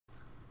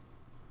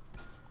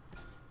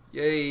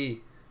Yay!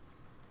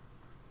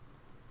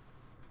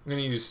 I'm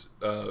gonna use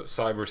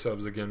cyber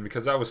subs again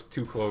because that was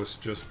too close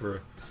just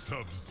for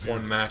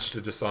one match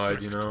to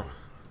decide, you know?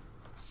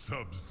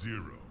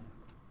 Sub-Zero.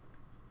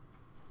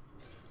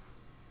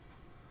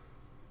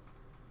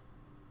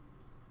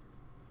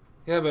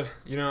 Yeah, but,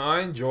 you know,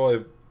 I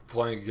enjoy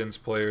playing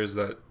against players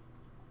that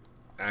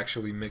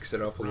actually mix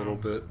it up a little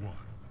bit.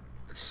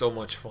 It's so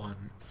much fun.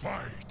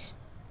 Fight!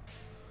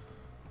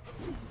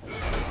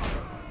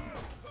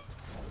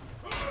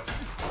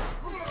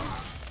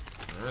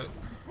 Alright.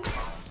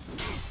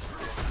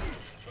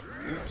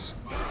 Oops.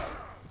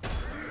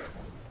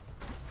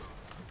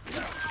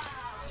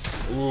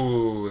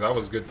 Ooh, that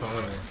was good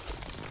timing.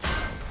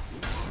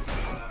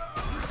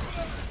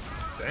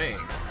 Dang.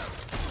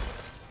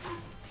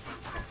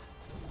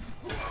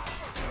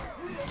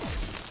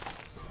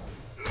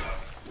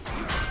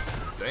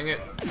 Dang it.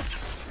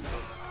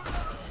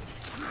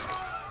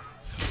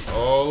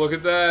 Oh, look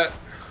at that.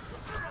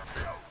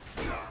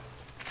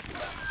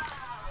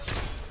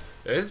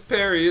 His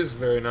parry is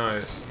very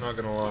nice, not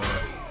gonna lie.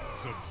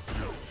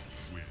 Sub-Zero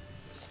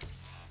wins.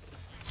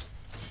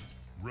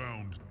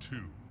 Round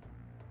 2.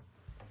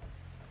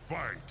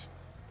 Fight!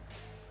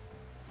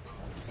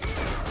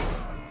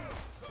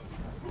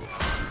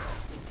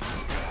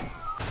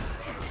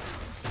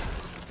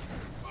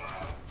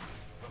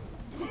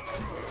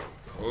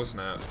 Oh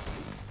snap.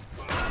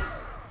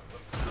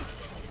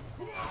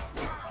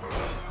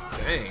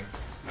 Dang.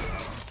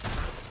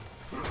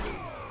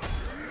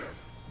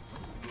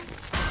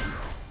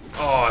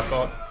 Oh, I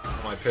thought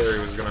my parry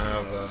was gonna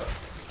have that.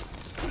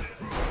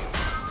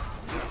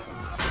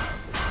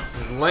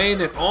 He's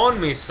laying it on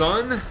me,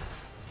 son.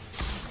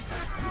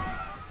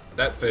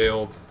 That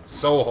failed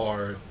so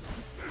hard.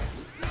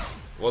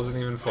 Wasn't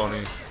even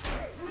funny.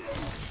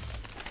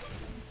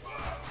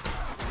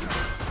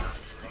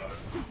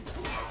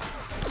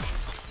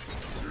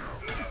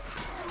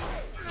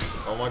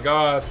 Oh my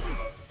god.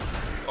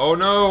 Oh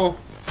no.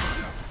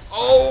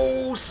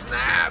 Oh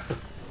snap.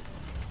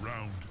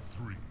 Round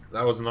 3.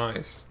 That was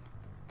nice.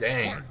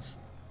 Dang. Fight!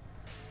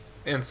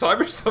 And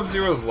Cyber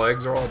Sub-Zero's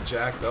legs are all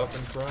jacked up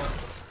in front.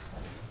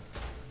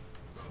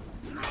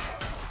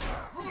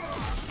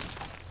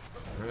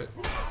 Alright.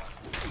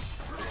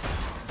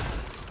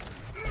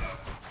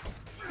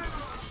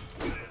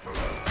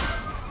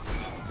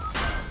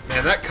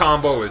 Man, that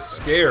combo is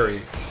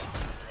scary.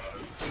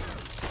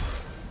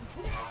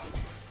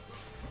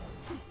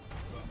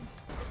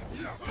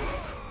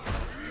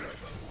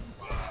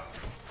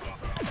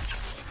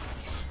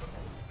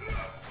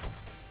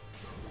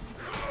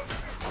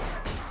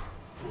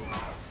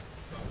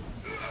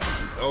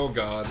 Oh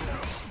god.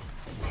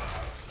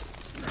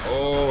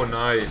 Oh,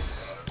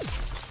 nice.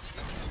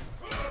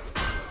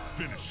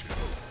 Finish him.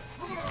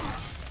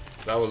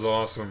 That was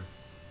awesome.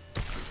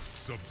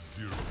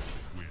 Sub-Zero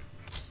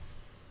wins.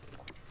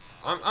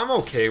 I'm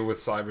okay with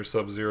Cyber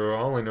Sub-Zero. I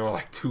only know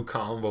like 2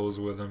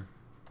 combos with him.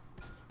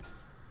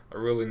 I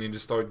really need to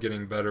start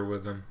getting better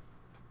with him.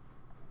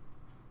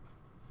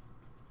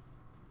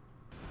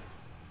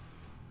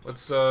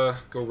 Let's go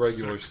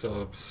regular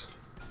subs.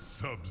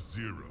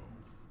 Sub-Zero.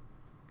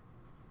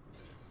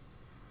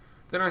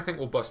 Then I think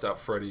we'll bust out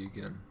Freddy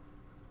again.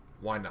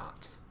 Why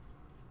not?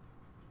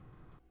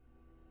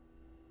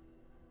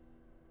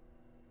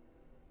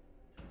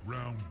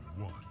 Round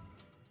 1.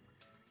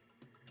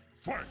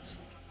 Fight!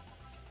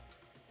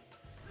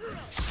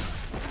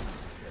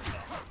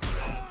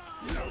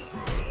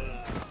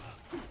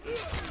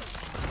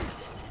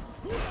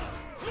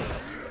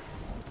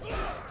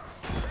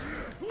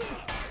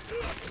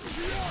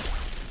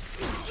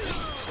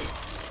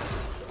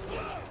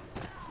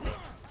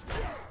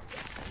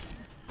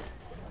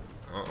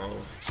 Uh-oh.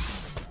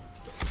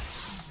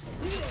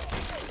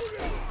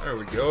 There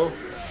we go.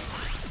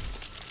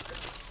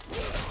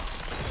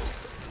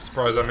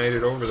 Surprised I made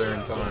it over there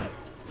in time.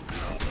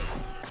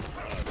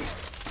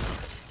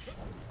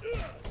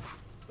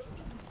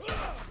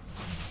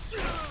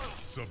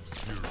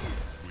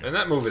 And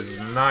that move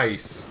is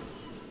nice.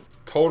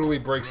 Totally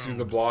breaks through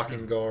the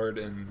blocking guard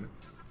and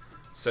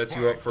sets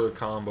you up for a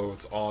combo.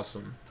 It's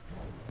awesome.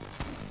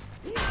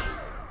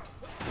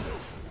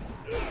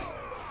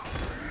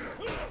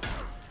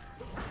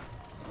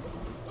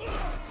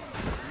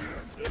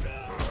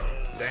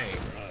 Dang.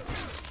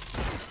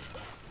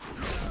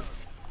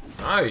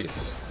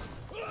 Nice.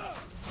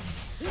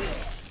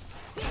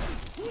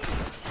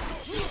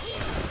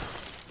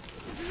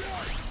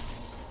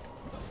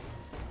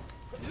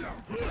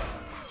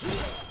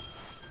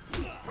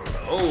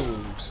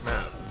 Oh,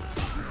 snap.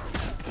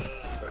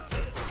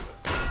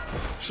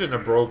 Shouldn't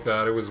have broke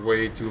that. It was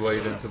way too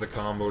late into the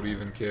combo to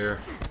even care.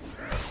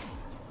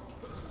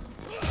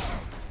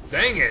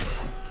 Dang it!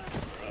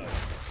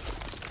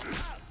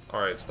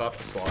 Alright, stop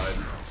the slide.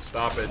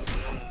 Stop it.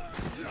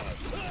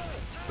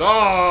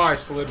 Oh, I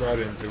slid right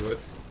into it.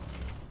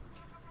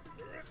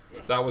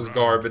 That was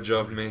garbage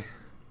of me.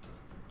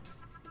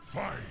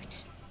 Fight!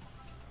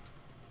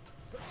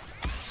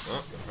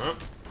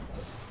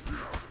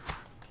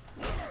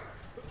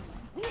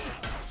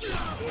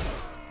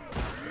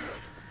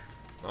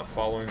 Not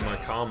following my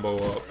combo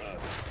up.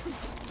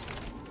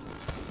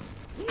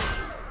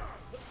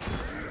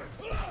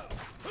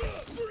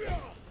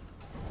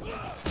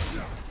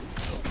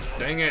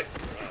 Dang it!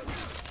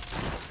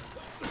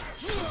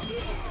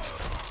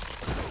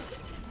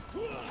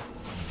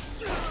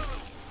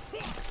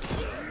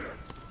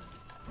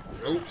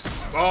 Oops.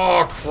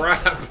 Oh,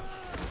 crap!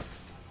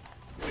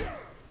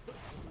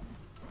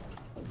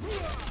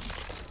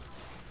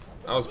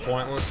 That was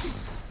pointless.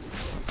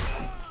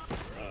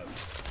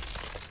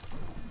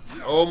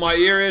 Oh, my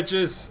ear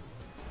itches!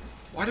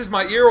 Why does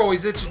my ear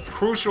always itch at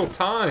crucial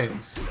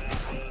times?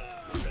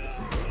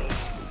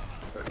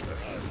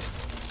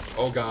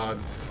 Oh, God.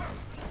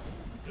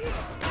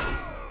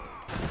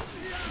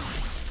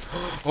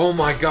 Oh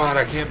my God,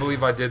 I can't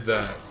believe I did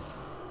that.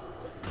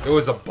 It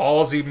was a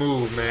ballsy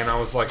move, man. I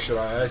was like, should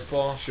I ice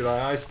ball? Should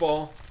I ice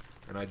ball?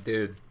 And I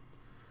did.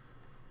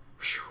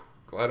 Whew,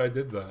 glad I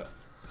did that.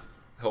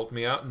 Helped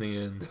me out in the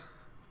end.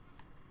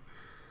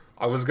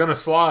 I was gonna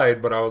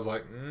slide, but I was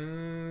like,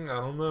 I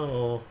don't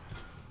know.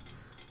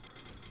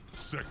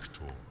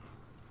 Sektor.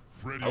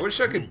 Freddy I wish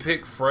I could Krueger.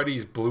 pick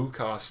Freddy's blue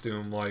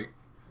costume, like,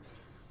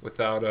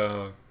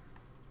 without,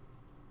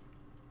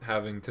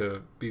 having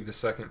to be the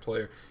second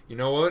player. You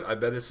know what? I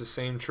bet it's the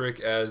same trick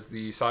as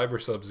the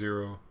Cyber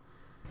Sub-Zero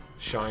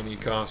shiny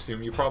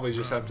costume. You probably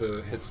just have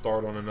to hit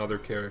start on another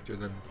character,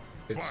 then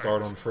hit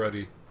start on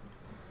Freddy.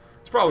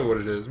 It's probably what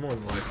it is, more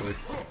than likely.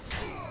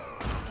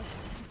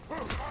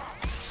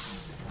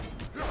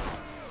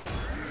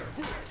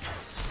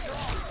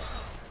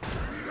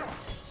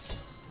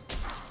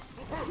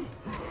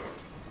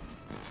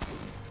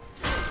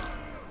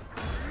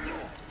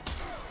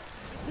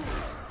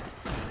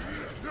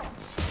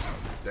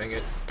 Dang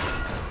it.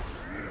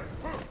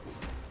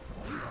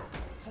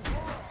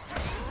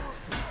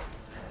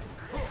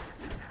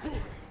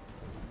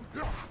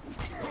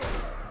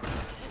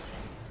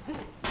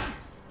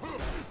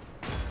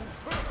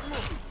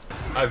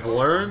 I've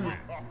learned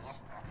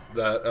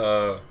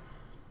that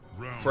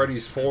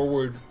Freddy's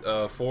forward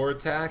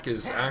attack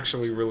is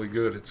actually really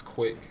good. It's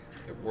quick.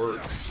 It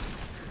works.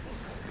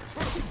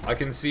 I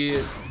can see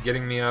it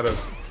getting me out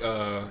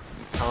of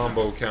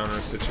combo counter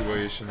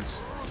situations.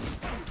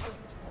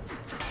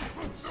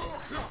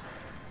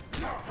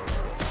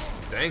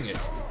 Dang it.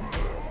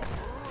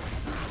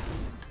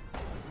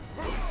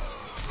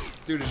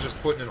 Dude is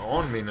just putting it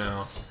on me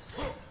now.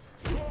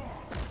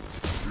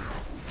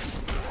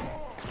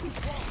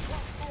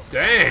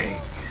 Dang!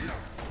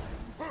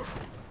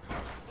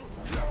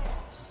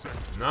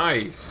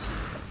 Nice.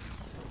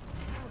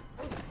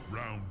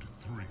 Round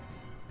 3.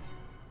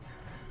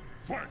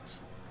 Fight.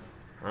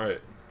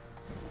 Alright.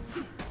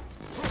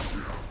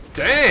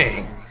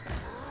 Dang!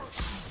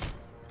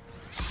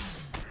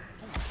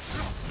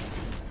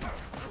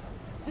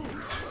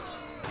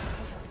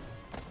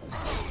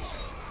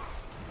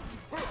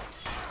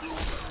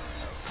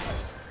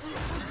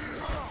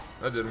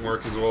 That didn't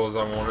work as well as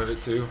I wanted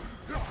it to.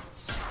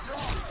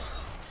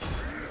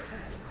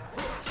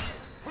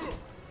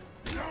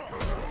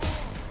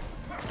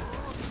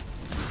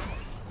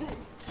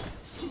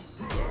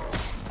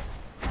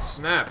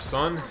 Snap,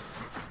 son.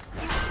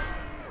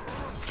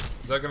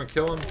 Is that gonna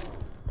kill him?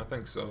 I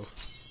think so.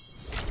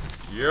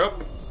 Yep.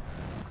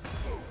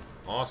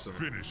 Awesome.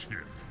 Finish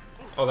him.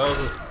 Oh, that was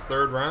the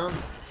third round?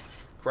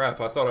 Crap,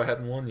 I thought I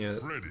hadn't won yet.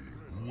 Freddy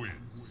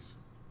wins.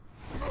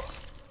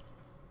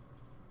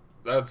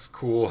 That's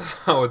cool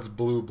how it's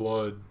blue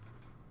blood.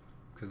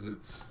 Because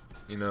it's,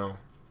 you know,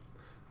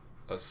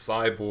 a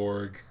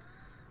cyborg.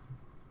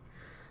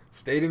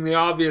 Stating the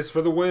obvious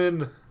for the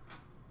win.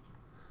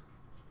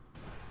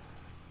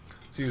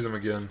 Let's use him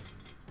again.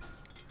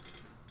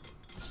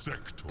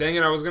 Sektor. Dang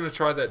it, I was going to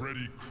try that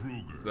Freddy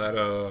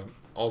Krueger.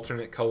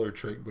 alternate color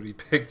trick, but he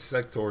picked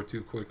Sektor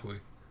too quickly.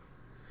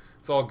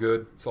 It's all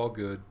good. It's all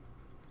good.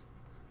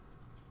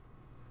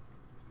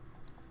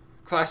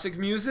 Classic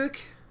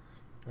music?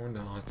 Or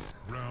not.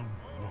 Round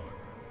 1.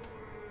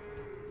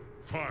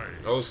 Fight.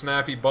 Oh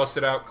snap, he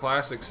busted out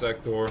classic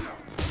Sektor.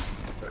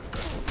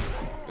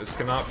 This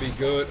cannot be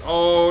good.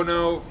 Oh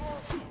no.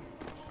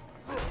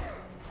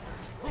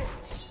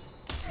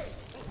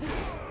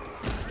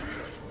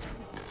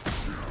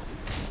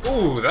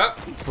 Ooh, that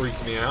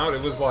freaked me out.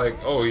 It was like,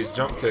 oh, he's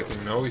jump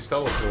kicking. No, he's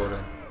teleporting.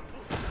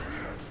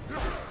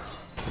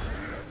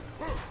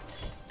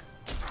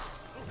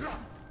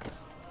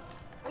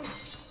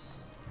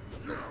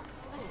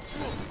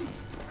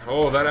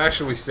 Oh, that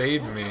actually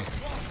saved me.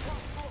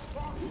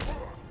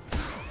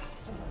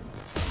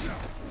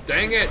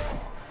 Dang it!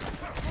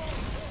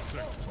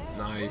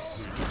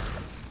 Nice.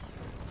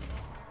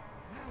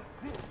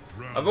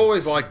 I've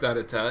always liked that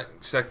attack.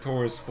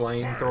 Sektor's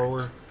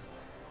flamethrower.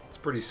 It's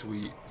pretty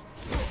sweet.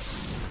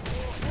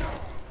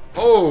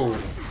 Oh!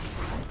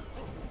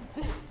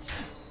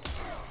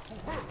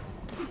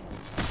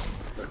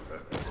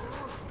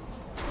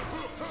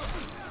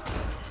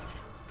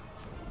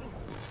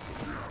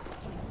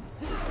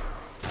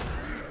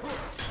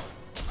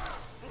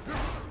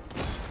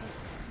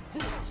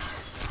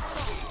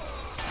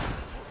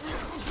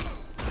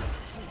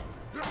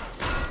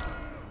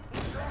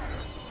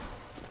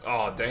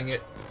 Aw, dang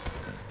it.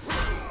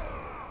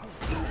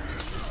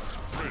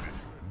 Freddy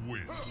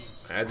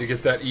wins. I had to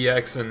get that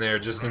EX in there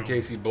just in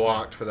case he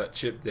blocked for that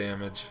chip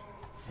damage.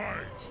 Fight.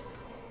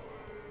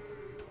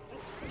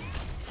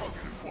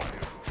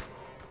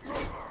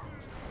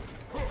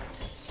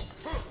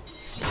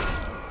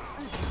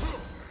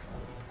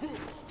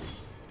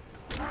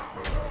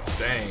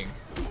 Dang.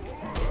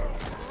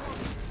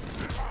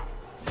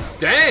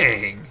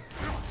 Dang!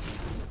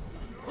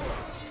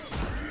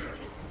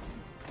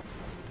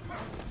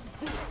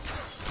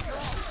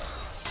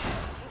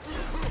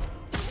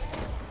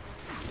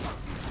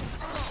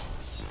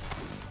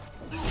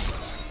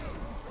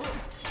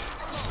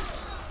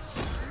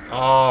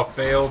 Oh,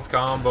 failed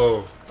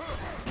combo.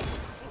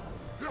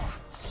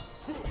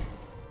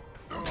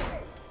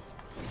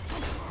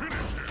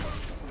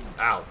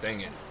 Ow,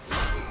 dang it.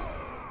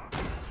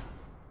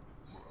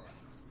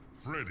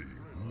 Freddy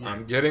wins.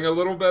 I'm getting a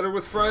little better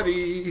with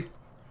Freddy.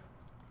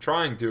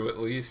 Trying to, at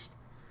least.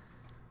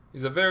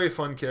 He's a very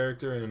fun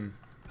character, and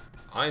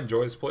I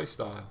enjoy his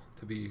playstyle,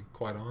 to be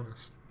quite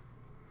honest.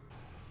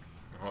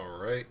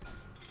 Alright.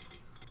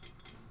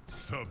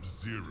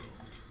 Sub-Zero.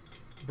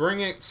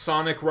 Bring it,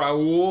 Sonic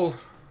Raoul.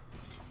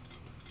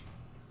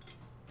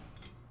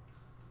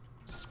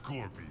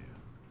 Scorpion.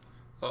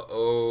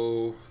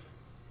 Uh-oh.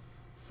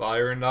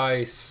 Fire and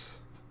ice.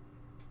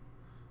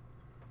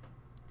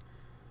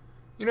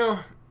 You know,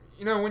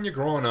 when you're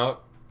growing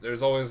up,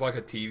 there's always like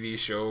a TV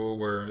show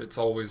where it's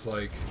always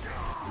like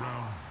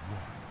Round 1.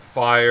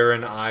 fire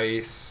and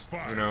ice,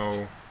 you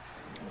know,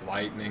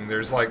 lightning.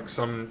 There's like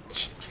some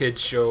kid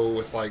show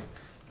with like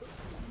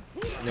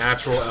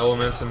natural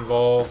elements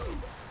involved.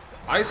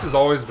 Ice has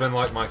always been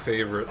like my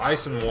favorite.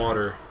 Ice and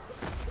water.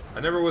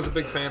 I never was a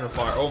big fan of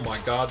fire. Oh my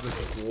god, this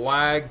is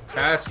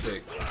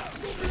lag-tastic.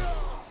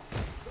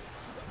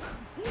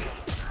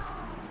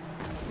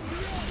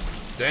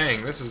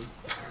 Dang, this is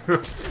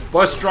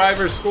bus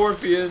driver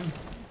Scorpion.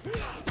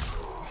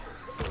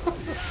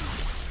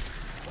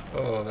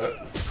 Oh,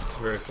 that's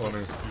very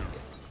funny.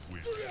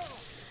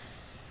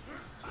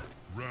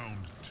 Round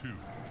 2.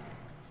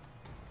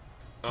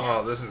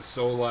 Oh, this is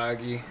so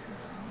laggy.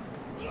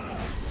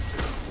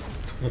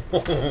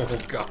 Oh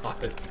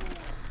god.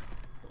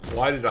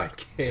 Why did I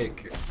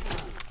kick?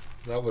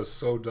 That was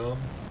so dumb.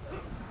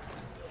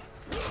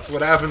 That's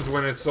what happens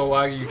when it's so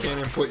laggy you can't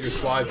input your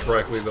slide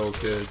correctly though,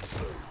 kids.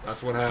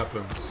 That's what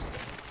happens.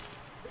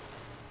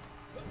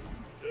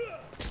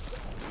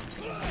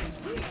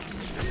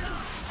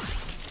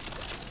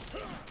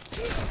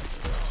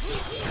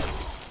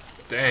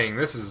 Dang,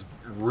 this is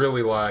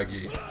really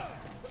laggy.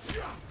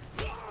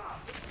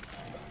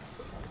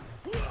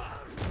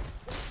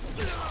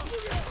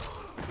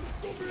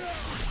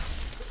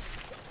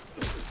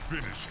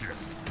 Finish him.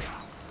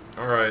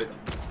 Alright.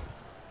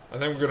 I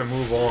think we're gonna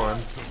move on,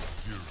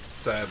 Sub-Zero.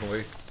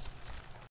 sadly.